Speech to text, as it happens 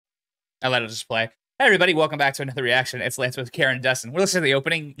I let it just play. Hey, everybody, welcome back to another reaction. It's Lance with Karen and Dustin. We're listening to the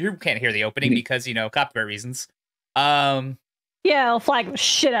opening. You can't hear the opening because, you know, copyright reasons. Yeah, I'll flag the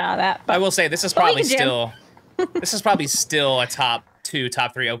shit out of that. I will say this is probably still a top 2,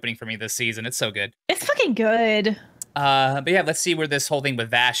 top 3 opening for me this season. It's so good. It's fucking good. But yeah, let's see where this whole thing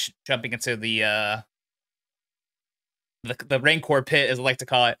with Vash jumping into the Rancor pit, as I like to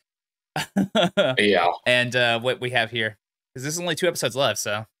call it. Yeah. And what we have here. Because there's only 2 episodes left,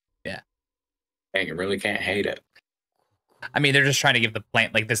 so yeah. Hey, you really can't hate it. I mean, they're just trying to give the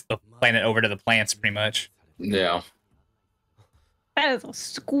planet over to the plants, pretty much. Yeah. That is a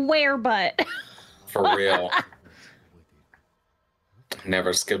square butt. For real.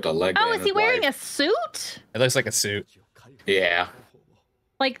 Never skipped a leg. Oh, is he wearing a suit? It looks like a suit. Yeah.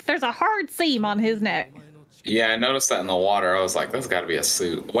 Like, there's a hard seam on his neck. Yeah, I noticed that in the water. I was like, that's got to be a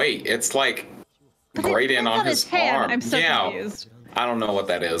suit. Wait, it's like gradient on his arm. I'm so confused. I don't know what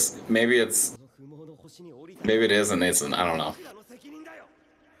that is. Maybe it is and isn't. I don't know.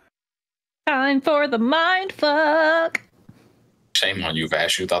 Time for the mind fuck. Shame on you,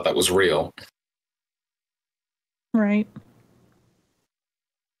 Vash. You thought that was real. Right.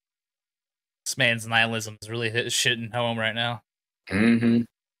 This man's nihilism is really shitting home right now. Mm-hmm.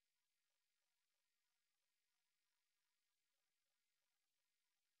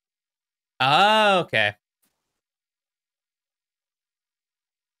 Oh, okay.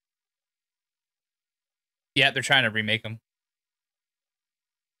 Yeah, they're trying to remake them.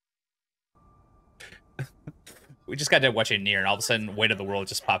 We just got to watch it near, and all of a sudden, Weight of the World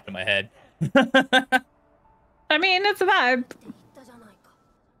just popped in my head. I mean, it's a vibe.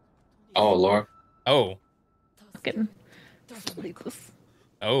 Oh, Lord. Oh. Fucking.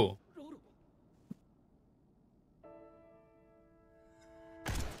 Oh.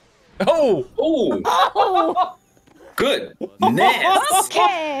 Oh! Oh! Oh! Good. Nest.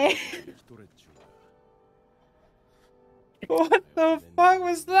 Okay. What the fuck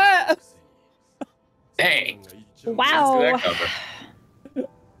was that? Dang. Wow.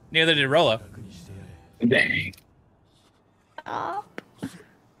 Neither did Rolo. Dang. Stop.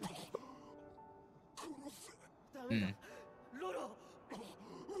 Mm.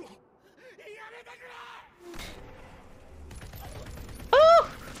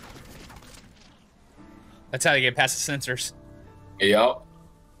 Oh! That's how you get past the sensors. Yep.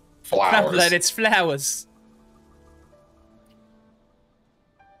 Flowers. That it's flowers.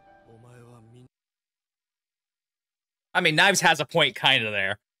 I mean, Knives has a point kind of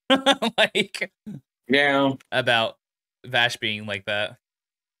there. Like, yeah. About Vash being like that.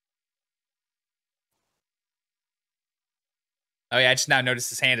 Oh yeah, I just now noticed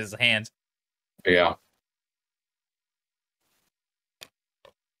his hand is a hand. Yeah.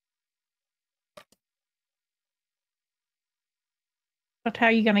 But how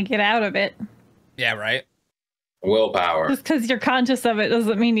are you gonna get out of it? Yeah, right? Willpower. Just because you're conscious of it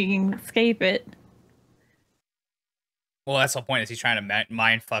doesn't mean you can escape it. Well, that's the point, is he's trying to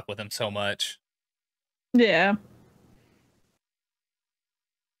mind fuck with him so much. Yeah.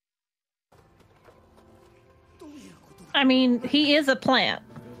 I mean, he is a plant.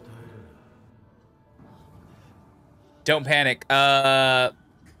 Don't panic. I'm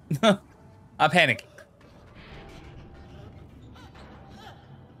panicking.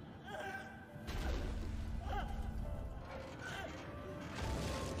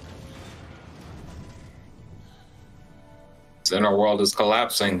 His inner world is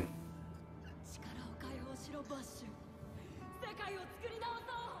collapsing.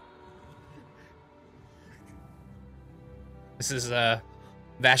 This is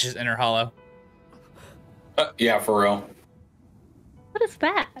Vash's inner hollow. Yeah, for real. What is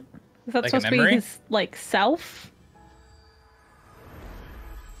that? Is that Like supposed a to be memory? his, like, self?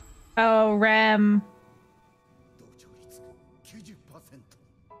 Oh, Rem.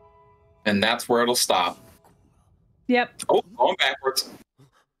 And that's where it'll stop. Yep. Oh, going backwards.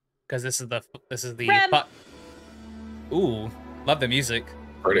 Because this is the Rem. Ooh, love the music.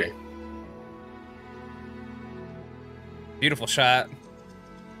 Pretty. Beautiful shot.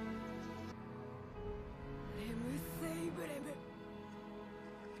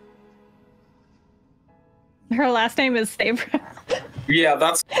 Her last name is Sabra. Yeah,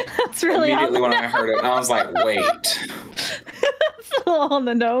 that's really immediately on the when I heard it. I was like, wait. That's a little on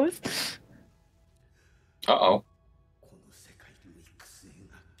the nose. Uh-oh.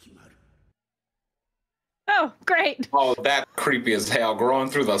 Oh, great. Oh, that creepy as hell. Growing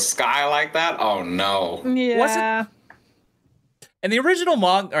through the sky like that? Oh, no. Yeah. In the original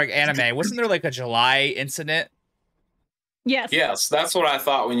manga or anime, wasn't there like a July incident? Yes. Yes, that's what I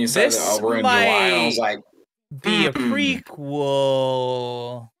thought when you said This that. Oh, we're in July. And I was like, be a prequel.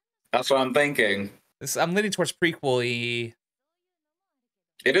 That's what I'm thinking. I'm leaning towards prequel-y.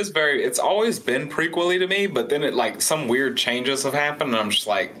 It is it's always been prequel-y to me, but then some weird changes have happened, and I'm just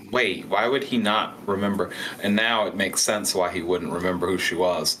like, wait, why would he not remember? And now it makes sense why he wouldn't remember who she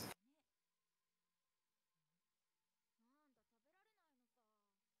was.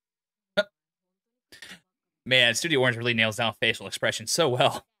 Man, Studio Orange really nails down facial expression so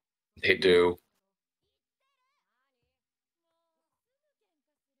well. They do.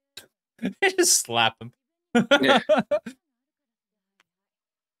 They just slap him. Yeah.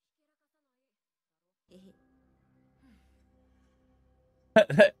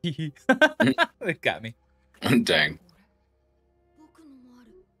 It got me. Dang.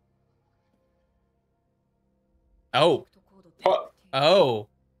 Oh. What? Oh.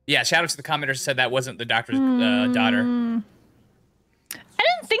 Yeah, shout out to the commenters who said that wasn't the doctor's daughter. I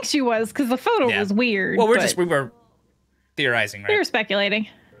didn't think she was because the photo was weird. Well, we were theorizing, right? We were speculating.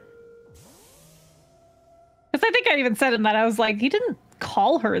 Because I think I even said in that, I was like, he didn't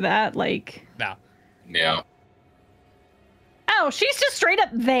call her that, like... No. Yeah. Oh, she's just straight up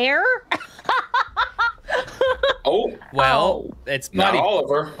there? Oh. Well, it's body not all of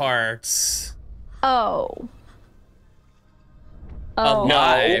her parts. Oh.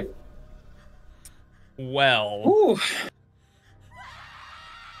 Alive. No. Well. Ooh.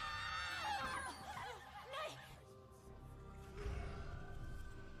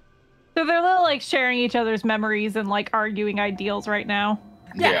 So they're like sharing each other's memories and like arguing ideals right now.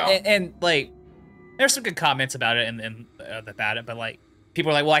 Yeah. And like, there's some good comments about it but like,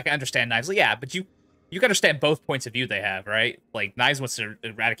 people are like, well, I can understand Knives. Like, yeah, but you can understand both points of view they have, right? Like, Knives wants to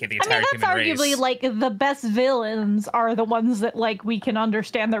eradicate the entire human race. I mean, that's arguably like the best villains are the ones that like we can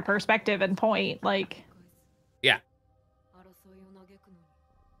understand their perspective and point. Like, yeah.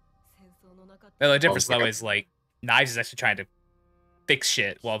 The difference though is like Knives is actually trying to fix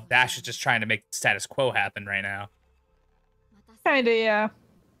shit, while Dash is just trying to make the status quo happen right now. Kinda, yeah.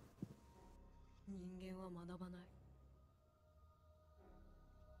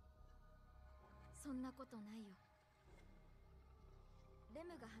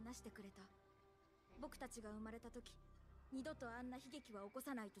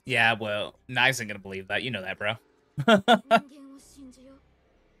 Yeah, well, Knives ain't gonna believe that. You know that, bro.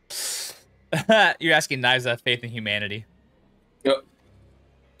 You're asking Knives have faith in humanity. Yep.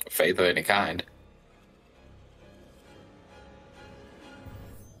 Faith of any kind.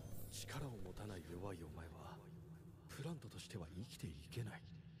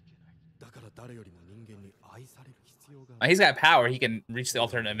 He's got power. He can reach the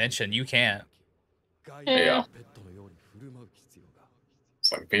alternate dimension. You can't. Yeah.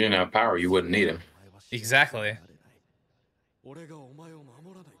 It's like if he didn't have power, you wouldn't need him. Exactly.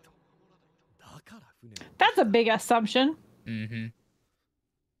 That's a big assumption. Mm-hmm.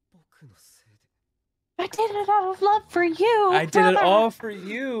 I did it out of love for you. I did it all for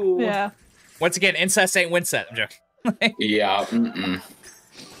you. Yeah. Once again, incest ain't Wincest. I'm joking. Yeah. Mm-mm.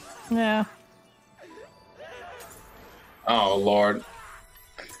 Yeah. Oh, Lord.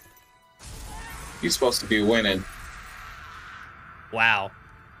 You're supposed to be winning. Wow.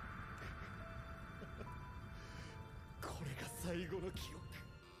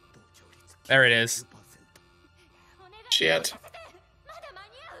 There it is. Shit.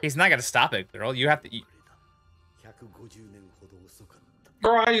 He's not gonna stop it, girl. You have to eat.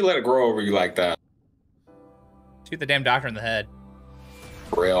 Girl, how you let it grow over you like that? Shoot the damn doctor in the head.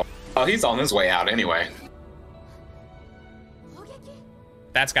 For real. Oh, he's on his way out anyway.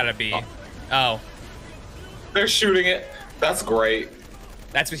 That's gotta be... Oh. They're shooting it. That's great.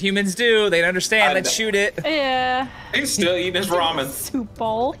 That's what humans do. They understand. Let's shoot it. Yeah. He's still eating his ramen. Soup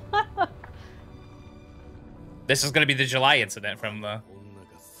bowl. This is gonna be the July incident from the...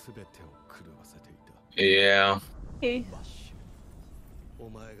 Yeah. Okay.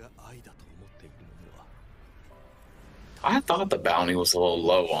 I thought the bounty was a little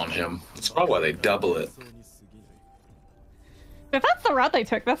low on him. That's probably why they double it. If that's the route they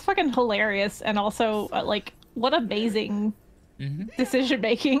took, that's fucking hilarious. And also, like, what amazing decision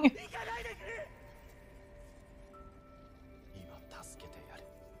making.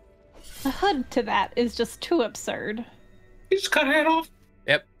 The hood to that is just too absurd. He just cut her head off?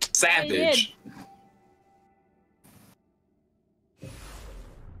 Yep. Savage.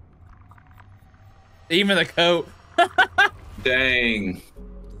 Even the coat. Dang.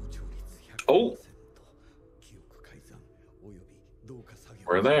 Oh.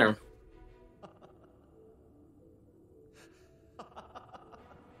 We're there.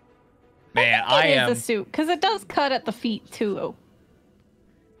 Man, I am. The suit, because it does cut at the feet too.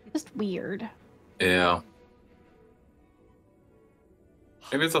 Just weird. Yeah.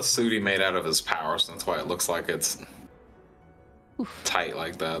 Maybe it's a suit he made out of his powers. That's why it looks like it's tight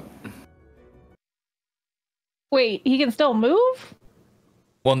like that. Wait, he can still move?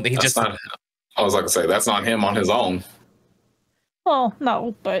 Well, he That's just. not, I was like to say that's not him on his own. Well,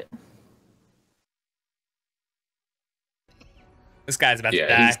 no, but This guy's about to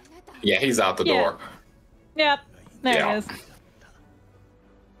die. He's out the door. Yep, there it is.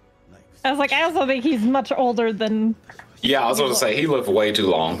 I was like, I also think he's much older than. Yeah, I was going to say he lived way too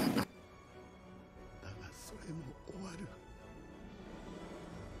long.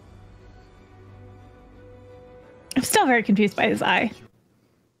 I'm still very confused by his eye.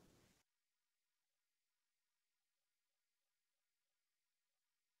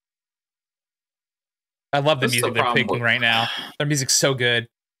 I love the music they're picking right now. Their music's so good.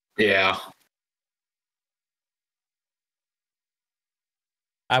 Yeah.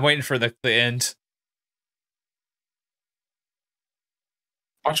 I'm waiting for the end.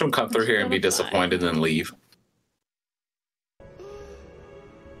 Watch him come through here and be disappointed and leave.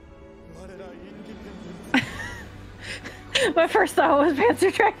 My first thought was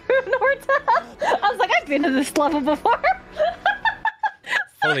Panzer Dragoon Horta. I was like, I've been to this level before.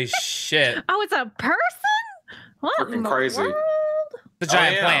 Holy shit. Oh, it's a person? What freaking crazy. World? The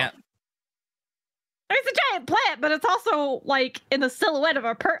giant plant. It's a giant plant, but it's also like in the silhouette of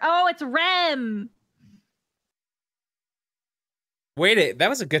a oh, it's Rem. Wait, that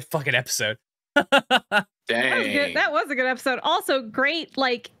was a good fucking episode. Dang. That was a good episode. Also, great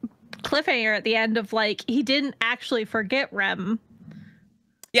like cliffhanger at the end of like he didn't actually forget Rem.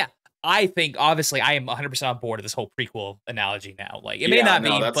 Yeah, I think obviously I am 100% on board with this whole prequel analogy now. Like it may not be,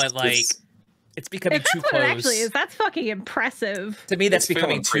 but like it's becoming too close. What it actually is. That's fucking impressive. To me, that's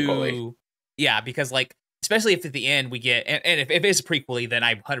becoming too. Yeah, because like especially if at the end we get and if it's a prequel, then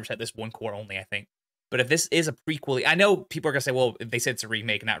I'm 100% this one core only. I think. But if this is a prequel, I know people are gonna say, well, if they said it's a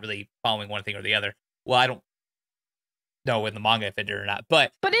remake, not really following one thing or the other. Well, I don't know in the manga if it did or not.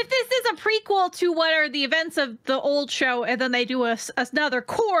 But if this is a prequel to what are the events of the old show, and then they do another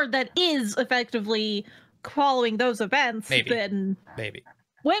core that is effectively following those events, then maybe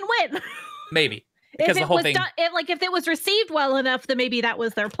win-win. Maybe because the whole thing, if it was received well enough, then maybe that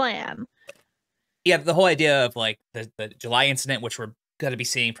was their plan. Yeah, the whole idea of like the July incident, which we're going to be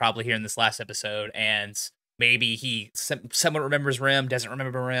seeing probably here in this last episode, and maybe he somewhat remembers Rem, doesn't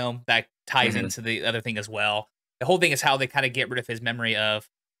remember Rem. That ties into the other thing as well. The whole thing is how they kind of get rid of his memory of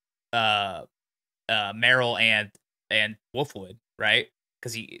Meryl and Wolfwood, right?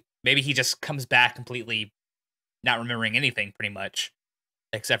 Because maybe he just comes back completely not remembering anything, pretty much,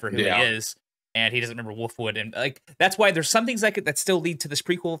 except for who he is, and he doesn't remember Wolfwood, and like that's why there's some things that still lead to this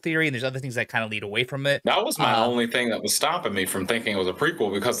prequel theory, and there's other things that kind of lead away from it. That was my only thing that was stopping me from thinking it was a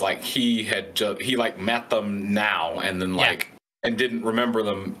prequel, because like he like met them now and then and didn't remember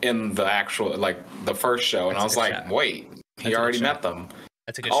them in the actual like the first show, and I was like, wait, he already met them.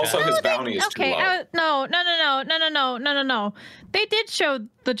 That's a good also shot. his bounty is too low. No. They did show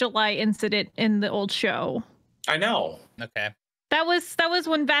the July incident in the old show. I know. Okay. That was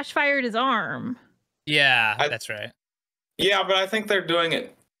when Vash fired his arm. Yeah, that's right. Yeah, but I think they're doing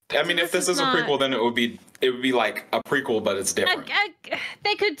it. I mean, if this is a prequel, then it would be like a prequel, but it's different.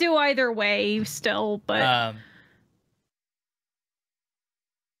 They could do either way still, but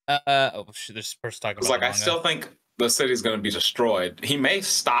there's first talking about. I still think the city's going to be destroyed. He may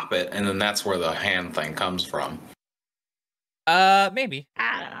stop it, and then that's where the hand thing comes from. Maybe.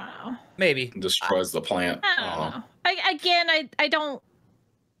 I don't know. Maybe destroys the plant. I don't know.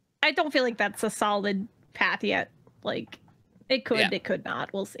 I don't feel like that's a solid path yet. Like it could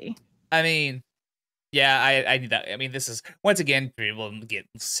not. We'll see. I mean, yeah, I need that. I mean, this is once again people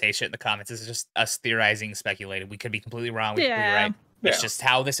say shit in the comments. This is just us theorizing, speculating. We could be completely wrong. We could be right. It's just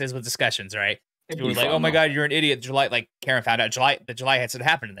how this is with discussions, right? People were like, "Oh my god, you're an idiot." July, like Karen found out the July incident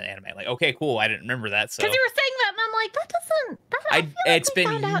happened in the anime. Like, okay, cool. I didn't remember that. So because you were saying that, and I'm like, that doesn't. It's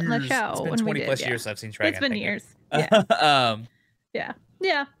been years. Out in the show. It's been 20 plus years I've seen Trigun. It's been years. Yeah.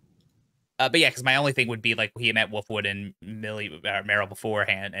 Yeah. But yeah, because my only thing would be like he met Wolfwood and Meryl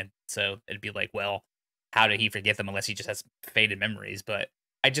beforehand, and so it'd be like, well, how did he forget them unless he just has faded memories? But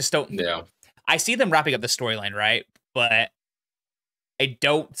I just don't. Yeah. I see them wrapping up the storyline, right? But I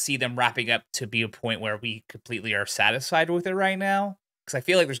don't see them wrapping up to be a point where we completely are satisfied with it right now. Because I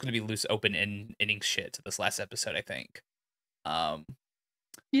feel like there's going to be loose, open ending shit to this last episode. I think.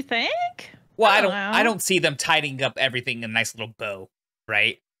 You think? Well, I don't see them tidying up everything in a nice little bow,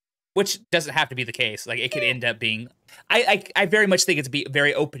 right? Which doesn't have to be the case. Like it could end up being. I very much think it's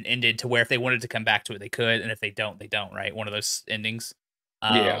very open ended to where if they wanted to come back to it, they could, and if they don't, they don't. Right? One of those endings.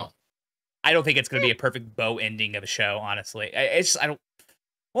 Yeah. I don't think it's going to be a perfect bow ending of a show. Honestly, I don't.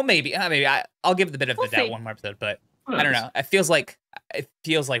 Well, maybe I'll give it the bit of the doubt one more episode, but I don't know. It feels like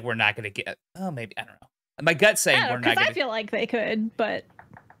we're not gonna get. Oh, maybe I don't know. My gut's saying we're not gonna. I feel like they could, but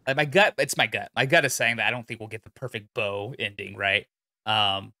like my gut. It's my gut. My gut is saying that I don't think we'll get the perfect bow ending, right?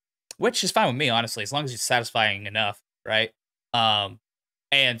 Which is fine with me, honestly, as long as it's satisfying enough, right? And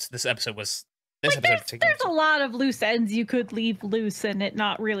this episode was. There's a lot of loose ends you could leave loose and it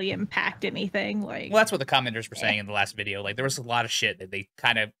not really impact anything. Like, well, that's what the commenters were saying in the last video. Like, there was a lot of shit that they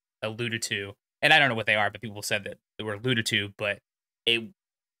kind of alluded to, and I don't know what they are, but people said that they were alluded to, but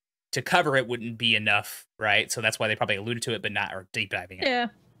to cover it wouldn't be enough, right? So that's why they probably alluded to it, but not or deep diving it. Yeah.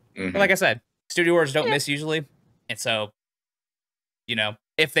 But like I said, Studio Wars don't miss usually, and so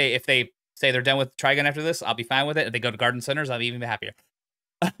if they say they're done with Trigun after this, I'll be fine with it. If they go to Garden Centers, I'll be even happier.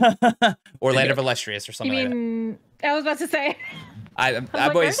 Or Land of Illustrious or something like that. I was about to say. I've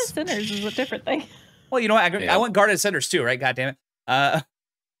like, always Garden Centers is a different thing. Well, you know what? I want Garden Centers too, right? God damn it.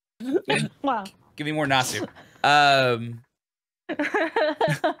 Wow. Give me more Nasu. I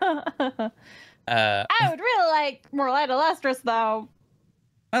would really like more Land of Illustrious though.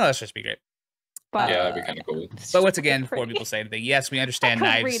 Well, let's just be great. But, yeah, that'd be kind of cool. But once again, before people say anything, yes, we understand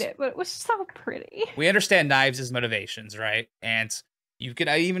Knives. Read it, but it was so pretty. We understand Knives' motivations, right? And you could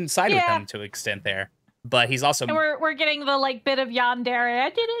even side with him to an extent there. But he's also and we're getting the bit of yandere. I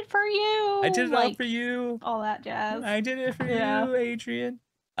did it for you. I did it all for you. All that jazz. I did it for you, Adrian.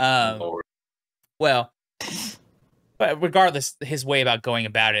 Well, but regardless, his way about going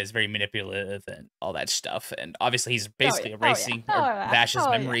about it is very manipulative and all that stuff. And obviously, he's basically erasing Vash's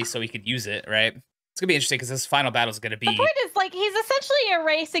memory so he could use it, right? It's gonna be interesting because this final battle is gonna be. The point is, he's essentially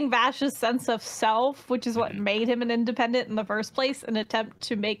erasing Vash's sense of self, which is what made him an independent in the first place, an attempt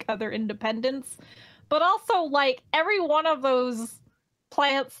to make other independents. But also, every one of those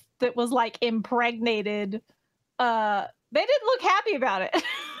plants that was impregnated, they didn't look happy about it.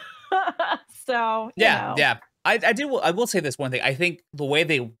 So yeah. I will say this one thing. I think the way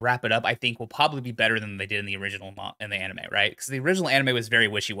they wrap it up, I think will probably be better than they did in the original in the anime, right? Because the original anime was very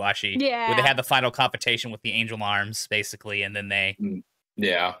wishy-washy. Yeah. Where they had the final confrontation with the angel arms, basically, and then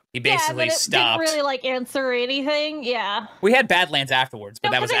he basically stopped. Didn't really part anything. Yeah. We had Badlands afterwards,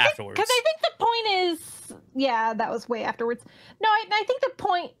 but that was afterwards. Because I think the point is, that was way afterwards. No, I think the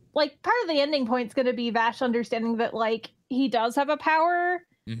point, part of the ending point is going to be Vash understanding that he does have a power.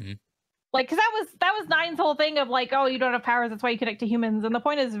 Mm-hmm. Because that was Nine's whole thing of oh, you don't have powers, that's why you connect to humans. And the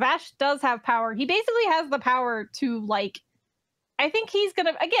point is Vash does have power. He basically has the power to I think he's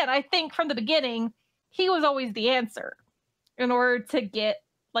gonna, again, I think from the beginning, he was always the answer in order to get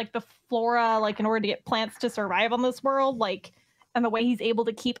the flora, in order to get plants to survive on this world, and the way he's able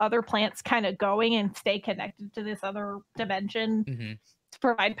to keep other plants kind of going and stay connected to this other dimension to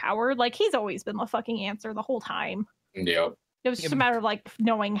provide power. He's always been the fucking answer the whole time. Yep. It was just a matter of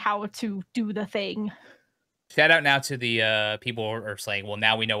knowing how to do the thing. Shout out now to the people who are saying, well,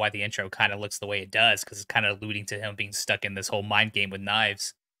 now we know why the intro kind of looks the way it does, because it's kind of alluding to him being stuck in this whole mind game with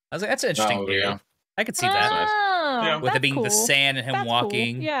knives. I was like, that's an interesting theory. Yeah. I could see that. With it being the sand and him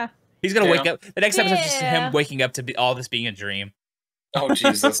walking. Cool. Yeah. He's going to wake up. The next episode is just him waking up to all this being a dream. Oh,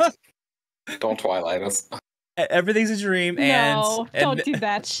 Jesus. Don't Twilight us. Everything's a dream, and don't do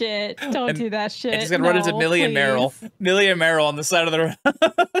that shit. Don't do that shit. And he's gonna run into Millie and Meryl. Millie and Meryl on the side of the road.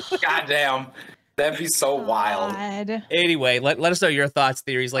 Goddamn. That'd be so wild. Anyway, let us know your thoughts,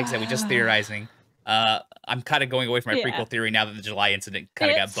 theories. Like I said, we just theorizing. I'm kind of going away from my prequel theory now that the July incident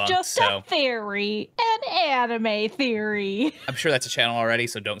kind of got bumped. It's just a theory, an anime theory. I'm sure that's a channel already,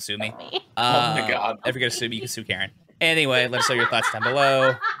 so don't sue me. Oh my God. If you're gonna sue me, you can sue Karen. Anyway, let us know your thoughts down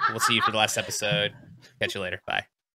below. We'll see you for the last episode. Catch you later. Bye.